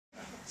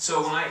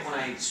So when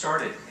I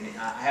started, and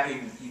I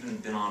haven't even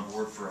been on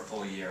board for a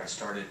full year. I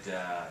started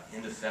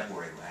end of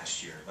February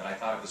last year, but I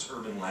thought it was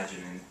urban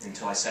legend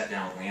until I sat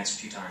down with Lance a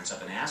few times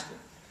up in Aspen.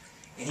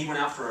 And he went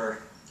out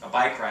for a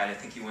bike ride. I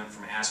think he went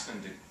from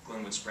Aspen to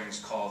Glenwood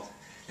Springs, called,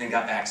 then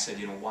got back and said,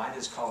 you know, why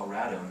does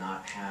Colorado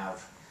not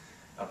have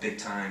a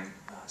big-time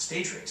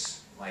stage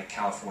race like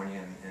California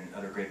and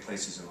other great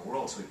places in the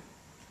world? So we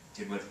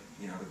did what,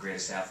 you know, the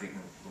greatest athlete in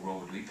the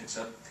world would do. He picks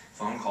up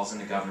phone, calls in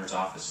the governor's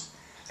office.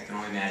 I can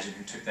only imagine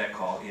who took that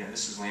call. You know,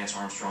 this is Lance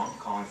Armstrong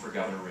calling for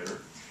Governor Ritter.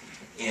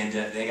 And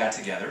they got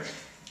together,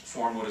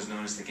 formed what is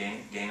known as the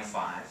Gang of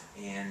Five,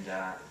 and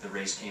the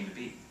race came to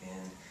be.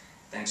 And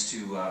thanks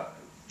to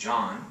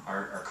John,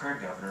 our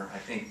current governor, I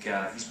think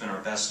he's been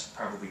our best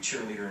probably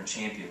cheerleader and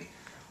champion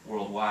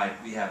worldwide.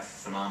 We have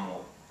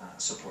phenomenal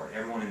support.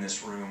 Everyone in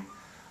this room,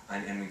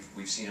 and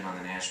we've seen it on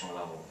the national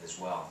level as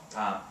well.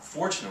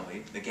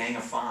 Fortunately, the Gang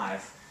of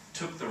Five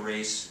took the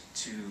race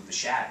to the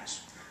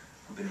Shaddies,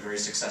 who've been very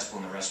successful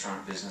in the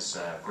restaurant business.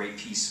 Great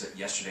piece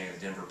yesterday in the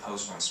Denver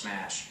Post on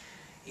Smash.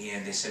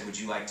 And they said, would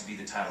you like to be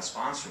the title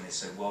sponsor? And they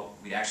said, well,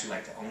 we'd actually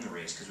like to own the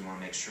race because we want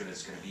to make sure that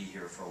it's going to be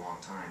here for a long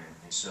time.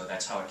 And so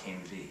that's how it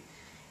came to be.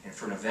 And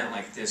for an event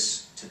like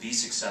this to be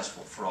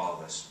successful for all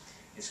of us,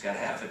 it's got to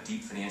have a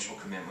deep financial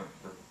commitment,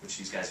 which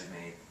these guys have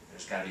made.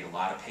 There's got to be a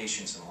lot of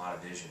patience and a lot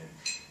of vision.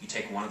 And you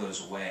take one of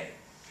those away,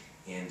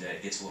 and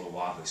it gets a little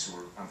wobbly. So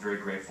I'm very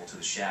grateful to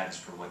the Shaddies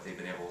for what they've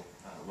enabled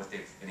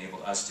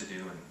us to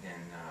do, and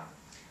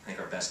I think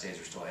our best days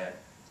are still ahead.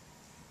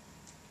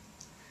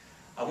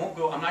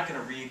 I'm not going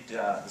to read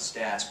the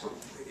stats, but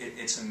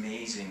it's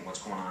amazing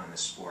what's going on in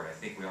this sport. I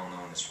think we all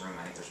know in this room,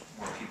 I think there's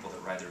more people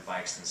that ride their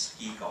bikes than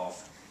ski,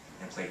 golf,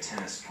 and play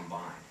tennis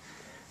combined.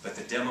 But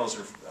the demos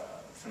are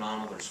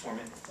phenomenal. There's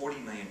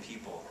 40 million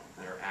people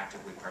that are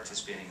actively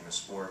participating in the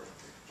sport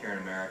here in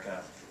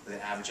America, with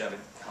an average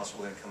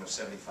household income of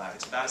 75.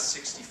 It's about a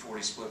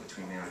 60-40 split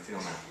between male and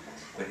female,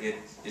 but it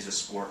is a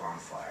sport on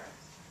fire.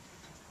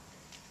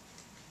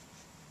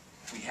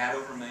 We had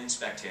over 1 million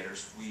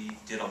spectators. We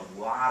did a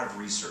lot of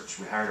research.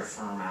 We hired a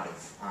firm out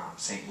of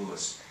St.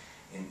 Louis,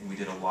 and we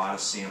did a lot of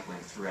sampling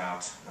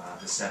throughout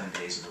the 7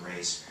 days of the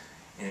race.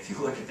 And if you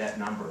look at that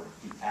number,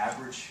 the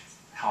average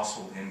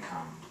household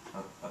income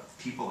of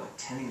people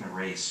attending the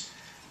race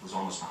was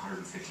almost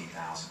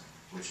 $115,000,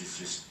 which is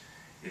just,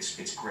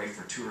 it's great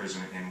for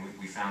tourism. And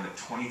we found that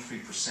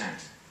 23%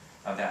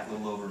 of that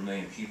little over 1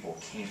 million people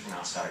came from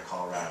outside of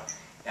Colorado.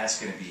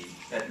 That's going to be,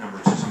 that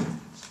number's just going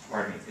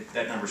to,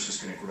 that number's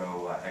just going to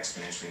grow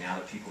exponentially now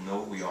that people know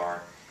what we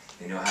are,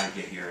 they know how to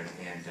get here,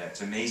 and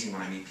it's amazing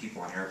when I meet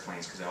people on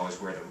airplanes, because I always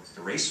wear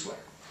the race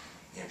sweater,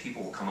 and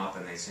people will come up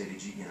and they say,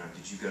 did you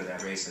go to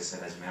that race? I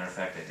said, as a matter of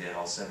fact, I did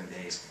all 7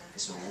 days. I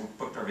said, well, we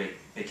booked our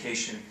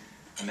vacation.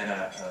 I met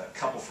a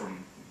couple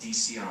from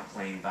DC on a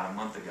plane about a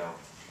month ago.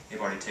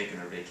 They've already taken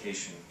their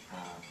vacation,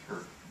 or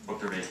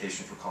booked their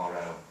vacation for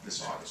Colorado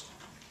this August.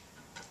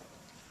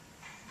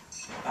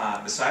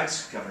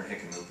 Besides Governor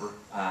Hickenlooper,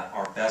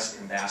 our best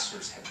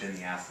ambassadors have been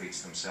the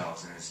athletes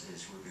themselves, and as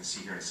we're going to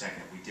see here in a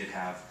second, we did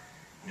have,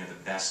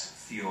 the best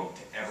field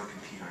to ever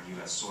compete on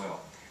U.S.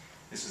 soil.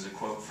 This is a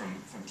quote from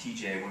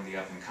TJ, one of the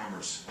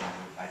up-and-comers.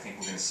 I think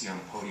we're going to see on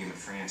the podium in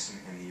France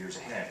in the years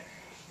ahead.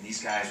 And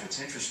these guys,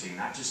 what's interesting,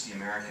 not just the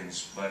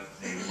Americans, but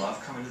they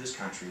love coming to this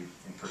country.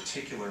 In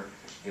particular,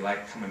 they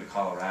like coming to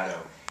Colorado.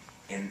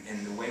 And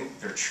the way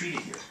they're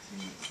treated here,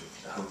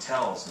 the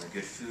hotels and the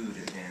good food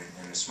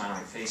and the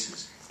smiling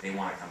faces, they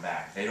want to come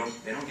back. They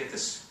don't get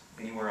this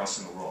anywhere else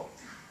in the world.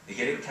 They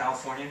get it in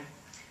California,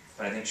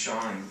 but I think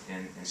Shawn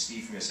and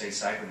Steve from USA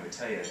Cycling would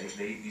tell you,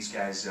 these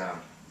guys,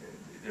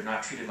 they're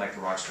not treated like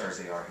the rock stars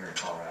they are here in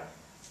Colorado.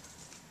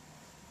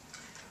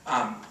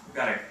 We've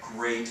got a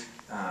great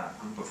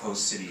group of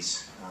host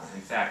cities.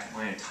 In fact,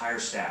 my entire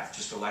staff,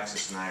 just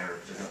Alexis and I are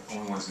the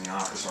only ones in the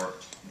office. Our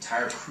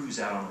entire crew's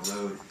out on the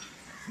road,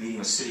 meeting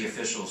with city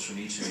officials from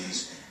each of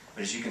these.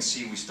 But as you can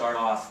see, we start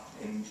off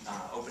in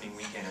opening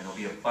weekend, and there'll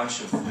be a bunch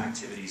of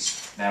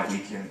activities that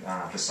weekend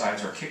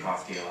besides our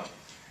kickoff gala.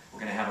 We're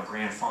going to have a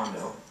Grand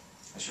Fondo.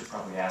 I should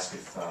probably ask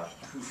if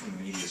who from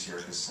the media is here,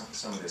 because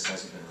some of this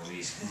hasn't been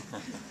released.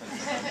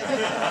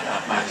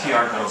 My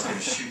PR girl's going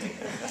to shoot me.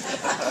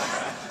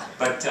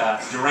 But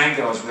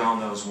Durango, as we all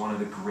know, is one of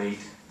the great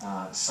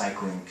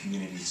cycling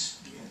communities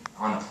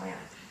on the planet.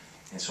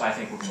 And so I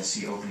think we're going to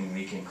see opening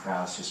weekend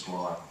crowds just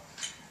blow up.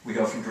 We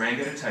go from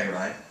Durango to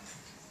Telluride,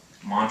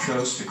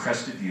 Montrose to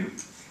Crested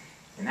Butte,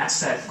 and that's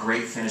that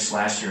great finish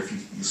last year. If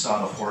you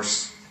saw the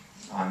horse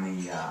on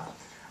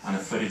the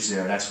footage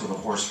there, that's where the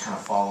horse kind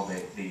of followed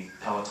the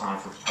peloton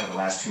for probably the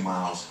last 2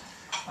 miles.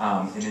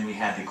 And then we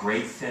had the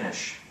great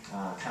finish,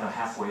 kind of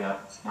halfway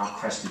up Mount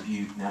Crested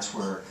Butte, and that's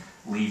where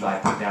Levi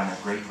put down that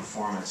great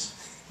performance.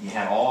 You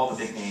had all the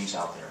big names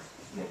out there.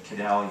 You had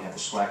Cadell, you had the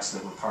Schlecks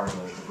that were part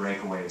of the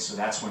breakaway, so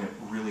that's when it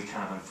really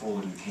kind of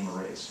unfolded and became a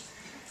race.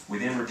 We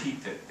then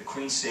repeat the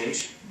Queen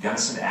Stage,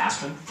 Gunnison to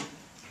Aspen.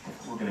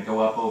 We're going to go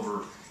up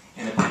over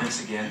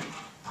Independence again,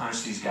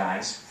 punish these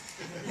guys.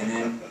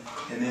 And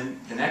then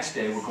the next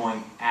day we're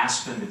going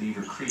Aspen to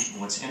Beaver Creek.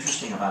 And what's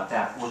interesting about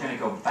that, we're going to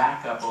go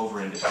back up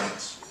over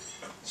Independence.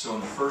 So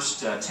in the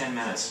first 10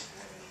 minutes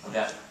of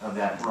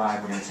that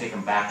ride, we're going to take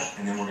them back up,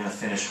 and then we're going to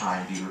finish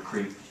high in Beaver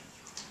Creek.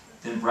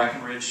 Then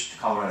Breckenridge to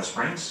Colorado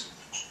Springs,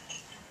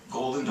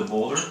 Golden to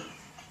Boulder,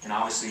 and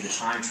obviously the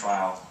time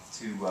trial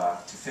to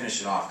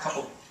finish it off. A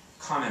couple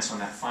comments on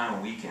that final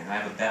weekend. I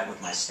have a bet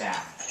with my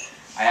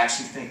staff. I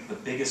actually think the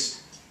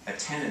biggest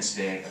attendance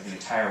day of the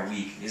entire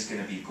week is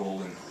going to be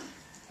Golden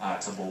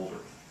to Boulder,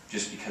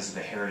 just because of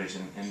the heritage.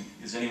 And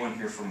is anyone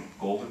here from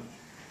Golden,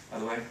 by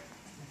the way?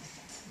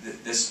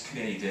 This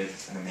committee did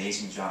an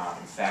amazing job.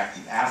 In fact,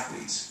 the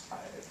athletes,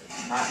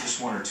 not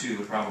just one or two,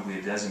 but probably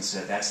a dozen,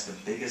 said that's the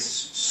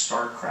biggest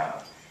start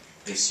crowd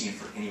they've seen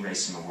for any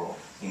race in the world,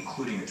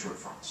 including the Tour de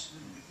France.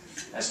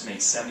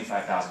 Estimates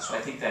 75,000. So I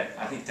think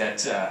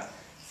that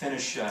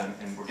finish,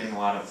 and we're getting a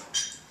lot of,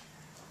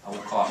 I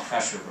won't call it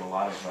pressure, but a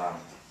lot of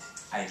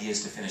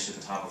ideas to finish at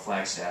the top of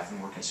Flagstaff,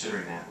 and we're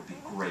considering that would be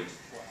great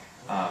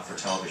for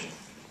television.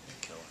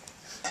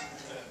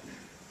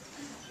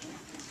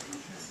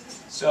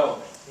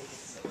 So,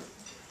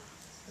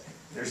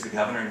 there's the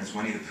governor and his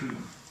Winnie the Pooh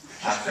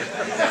outfit.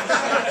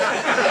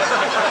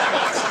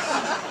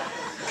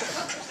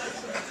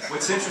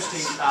 What's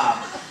interesting,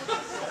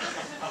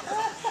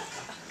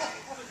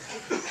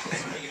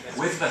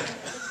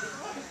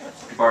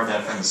 we borrowed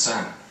that from the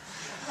sun.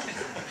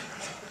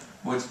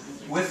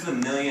 With the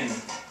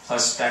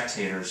million-plus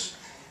spectators,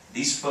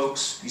 these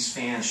folks, these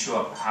fans show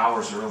up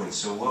hours early.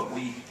 So what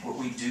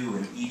we do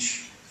in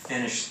each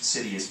finished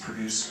city is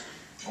produce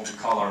what we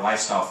call our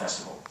lifestyle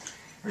festival.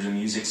 There's a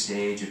music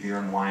stage, a beer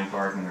and wine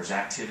garden, there's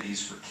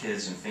activities for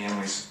kids and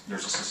families,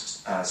 there's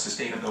a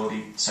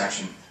sustainability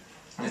section.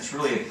 And it's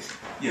really,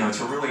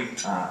 it's a really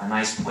a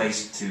nice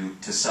place to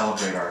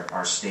celebrate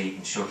our state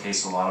and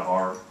showcase a lot of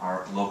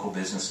our local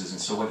businesses.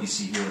 And so what you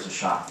see here is a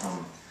shot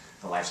from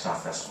the Lifestyle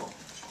Festival.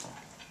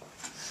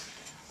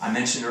 I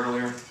mentioned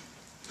earlier,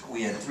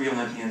 we had 3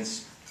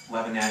 Olympians,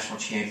 11 national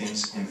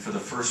champions, and for the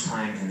first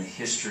time in the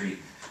history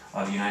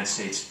of the United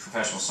States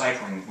professional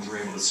cycling, we were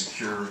able to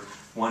secure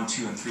 1,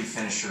 2, and 3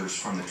 finishers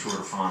from the Tour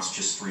de France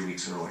just 3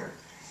 weeks earlier.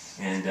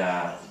 And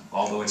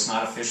although it's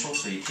not official,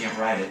 so you can't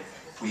ride it,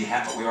 we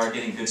are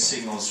getting good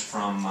signals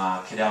from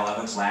Cadel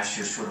Evans, last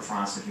year's Tour de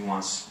France, that he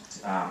wants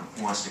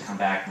to come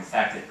back. And the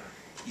fact that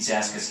he's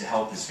asked us to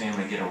help his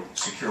family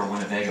secure a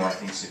Winnebago, I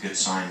think is a good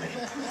sign that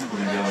we're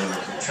going to be able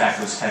to attract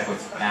those type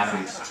of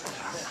athletes.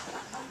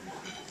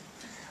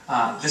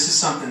 This is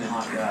something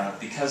that,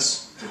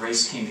 because the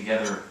race came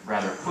together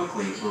rather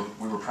quickly,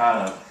 we were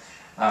proud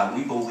of.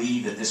 We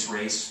believe that this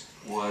race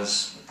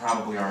was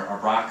probably our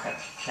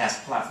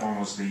broadcast platform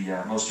was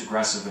the most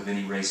aggressive of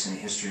any race in the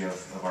history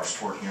of our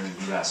sport here in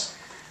the U.S.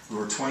 We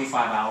were 25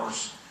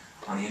 hours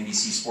on the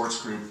NBC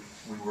Sports Group.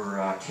 We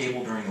were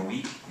cable during the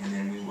week, and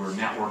then we were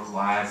network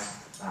live,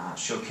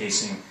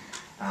 showcasing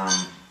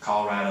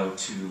Colorado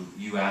to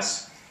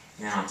U.S.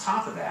 And on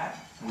top of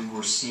that, we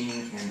were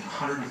seen in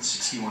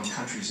 161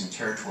 countries and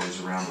territories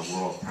around the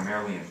world,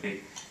 primarily in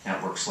big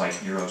networks like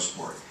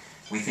Eurosport.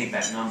 We think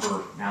that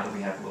number, now that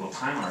we have a little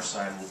time on our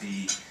side, will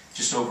be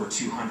just over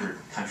 200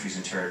 countries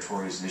and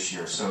territories this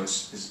year. So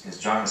it's, as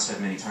John has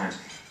said many times,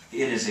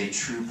 it is a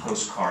true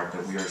postcard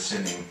that we are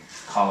sending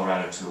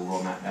Colorado to the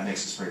world, and that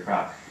makes us very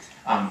proud.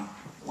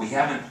 We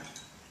haven't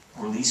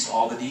released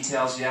all the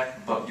details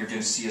yet, but you're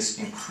going to see us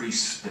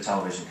increase the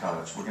television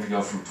coverage. We're going to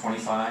go from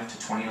 25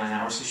 to 29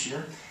 hours this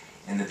year,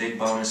 and the big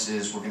bonus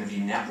is we're going to be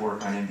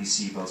network on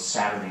NBC both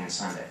Saturday and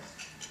Sunday.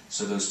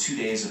 So those 2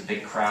 days of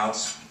big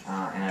crowds,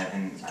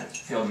 and I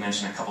failed to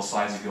mention a couple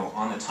slides ago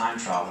on the time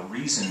trial, the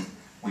reason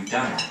we've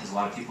done that, because a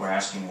lot of people are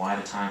asking why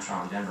the time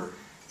trial in Denver.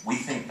 We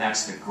think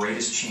that's the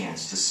greatest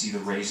chance to see the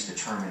race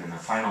determined in the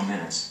final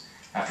minutes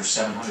after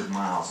 700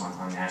 miles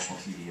on national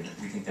TV, and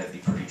we think that'd be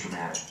pretty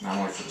dramatic, not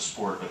only for the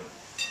sport, but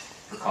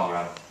for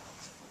Colorado.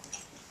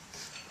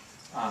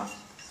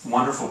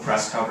 Wonderful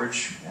press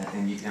coverage,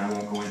 and I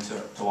won't go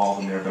into all of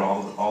them there, but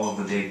all of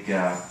the big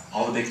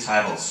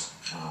titles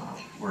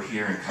were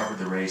here and covered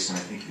the race, and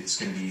I think it's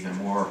going to be even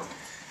more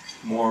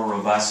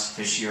robust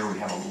this year. We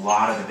have a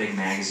lot of the big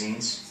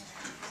magazines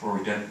where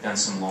we've done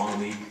some long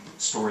lead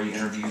story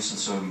interviews, and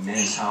so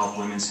men's health,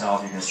 women's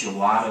health. You're going to see a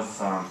lot of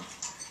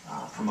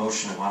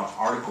promotion, a lot of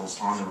articles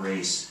on the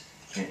race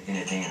in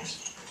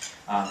advance.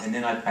 And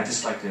then I'd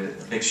just like to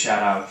a big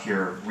shout out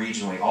here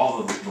regionally. All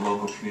of the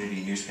local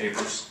community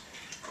newspapers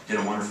did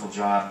a wonderful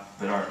job,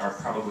 but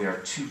probably our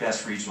 2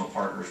 best regional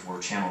partners were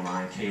Channel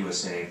 9,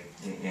 KUSA,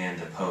 and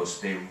the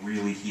Post. They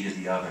really heated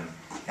the oven,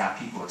 got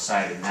people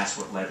excited, and that's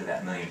what led to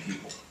that 1 million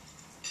people.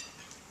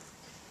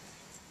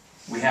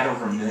 We had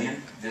over 1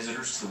 million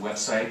visitors to the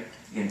website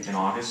in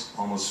August,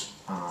 almost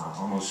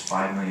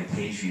 5 million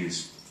page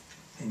views,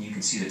 and you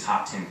can see the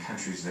top 10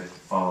 countries that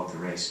followed the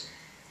race.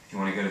 If you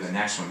want to go to the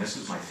next one, this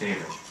is my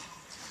favorite.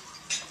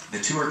 The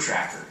Tour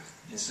Tracker.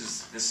 This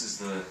is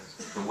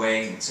the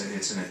way, it's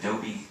an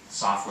Adobe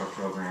software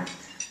program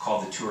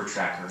called the Tour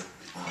Tracker.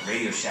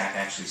 Radio Shack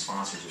actually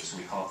sponsors it, so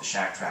we call it the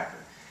Shack Tracker.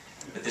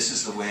 But this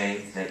is the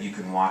way that you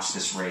can watch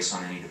this race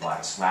on any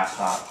device: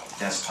 laptop,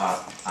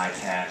 desktop,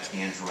 iPad,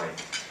 Android.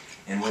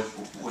 And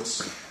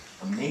what's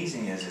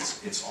amazing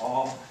is it's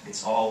all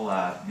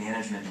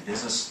management and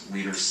business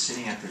leaders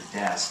sitting at their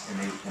desk,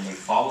 and they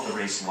follow the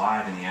race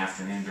live in the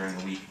afternoon during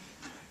the week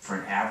for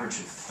an average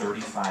of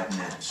 35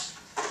 minutes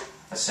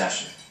a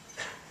session.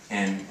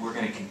 And we're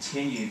going to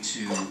continue to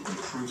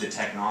improve the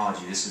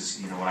technology. This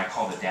is what I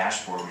call the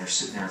dashboard. When you're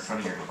sitting there in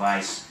front of your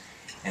device,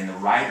 and the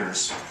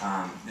riders,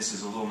 this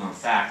is a little known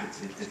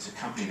fact, it's a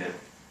company that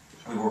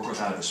we work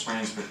with out of the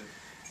Springs, but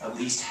at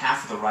least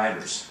half of the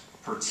riders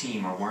per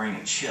team are wearing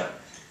a chip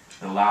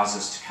that allows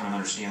us to kind of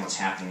understand what's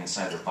happening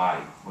inside their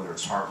body, whether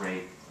it's heart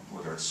rate,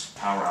 whether it's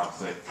power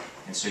output.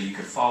 And so you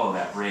can follow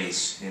that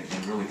race and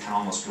really kind of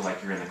almost feel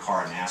like you're in the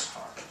car in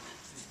NASCAR.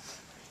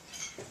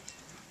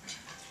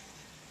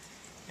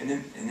 And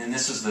then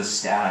this is the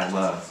stat I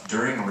love.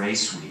 During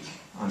race week,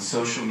 on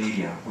social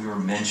media, we were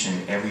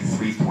mentioned every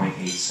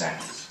 3.8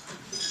 seconds.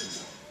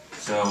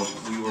 So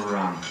we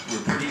were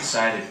pretty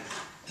excited.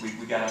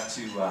 We got up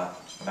to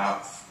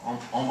about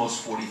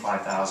almost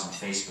 45,000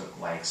 Facebook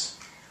likes,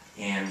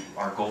 and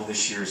our goal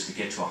this year is to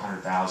get to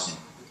 100,000.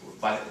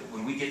 But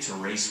when we get to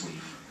race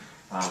week,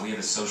 we have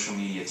a social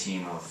media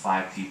team of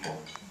 5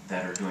 people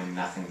that are doing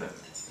nothing but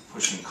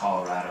pushing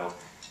Colorado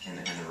and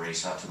the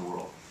race out to the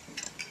world.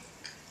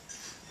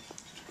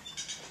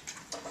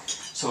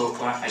 So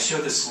I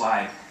showed this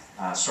slide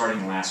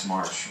starting last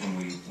March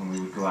when we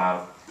would go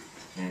out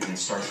and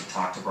start to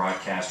talk to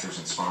broadcasters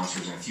and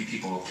sponsors, and a few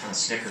people kind of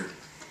snickered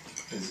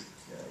because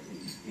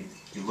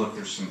if you look,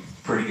 there's some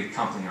pretty good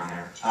company on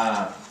there.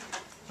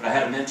 But I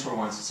had a mentor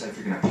once that said, if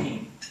you're going to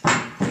paint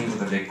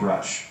with a big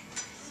brush.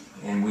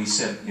 And we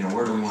said,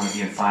 where do we want to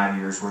be in 5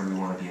 years? Where do we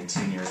want to be in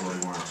 10 years? Where do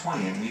we want to be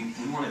in 20?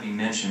 And we want to be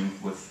mentioned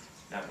with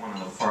that one on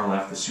the far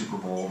left, the Super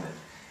Bowl,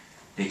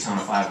 the Daytona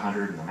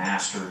 500, and the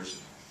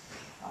Masters,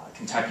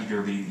 Kentucky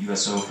Derby, the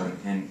U.S. Open.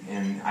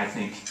 And I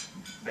think,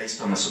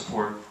 based on the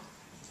support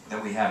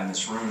that we have in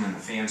this room and the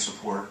fan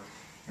support,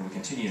 and we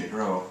continue to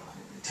grow,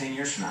 10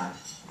 years from now,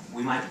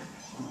 we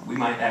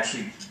might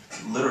actually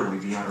literally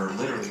be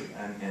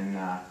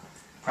and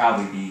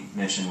proudly be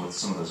mentioned with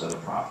some of those other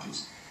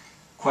properties.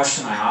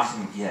 Question I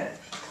often get,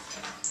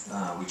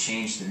 we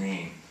changed the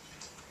name,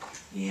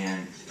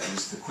 and it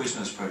was the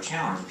Quiznos Pro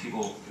Challenge, and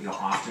people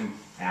often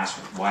ask,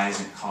 why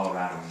isn't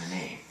Colorado in the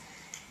name?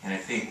 And I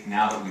think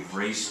now that we've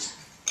raced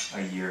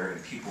a year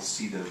and people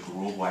see the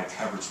worldwide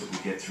coverage that we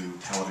get through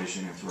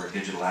television and through our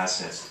digital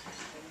assets,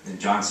 and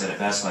John said it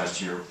best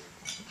last year,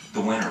 the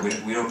winner.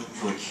 We don't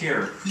really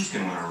care who's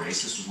going to win our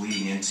race. This was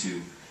leading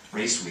into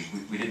race week.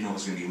 We didn't know it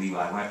was going to be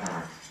Levi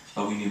Weckhammer,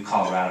 but we knew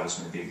Colorado was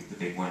going to be the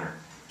big winner.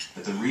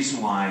 But the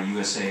reason why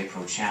USA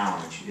Pro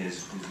Challenge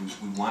is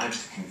we wanted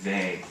to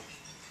convey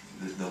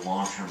the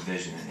long-term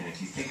vision. And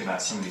if you think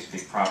about some of these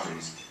big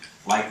properties,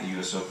 like the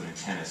US Open in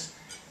tennis,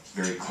 it's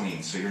very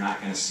clean. So you're not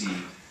going to see,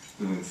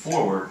 moving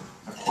forward,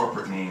 a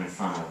corporate name in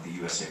front of the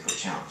USA Pro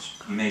Challenge.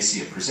 You may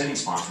see a presenting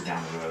sponsor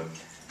down the road,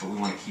 but we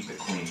want to keep it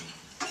clean.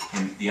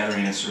 And the other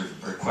answer,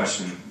 or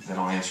question that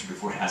I'll answer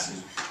before it asks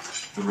is,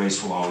 the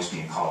race will always be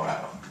in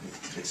Colorado.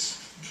 It's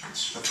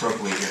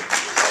appropriate here.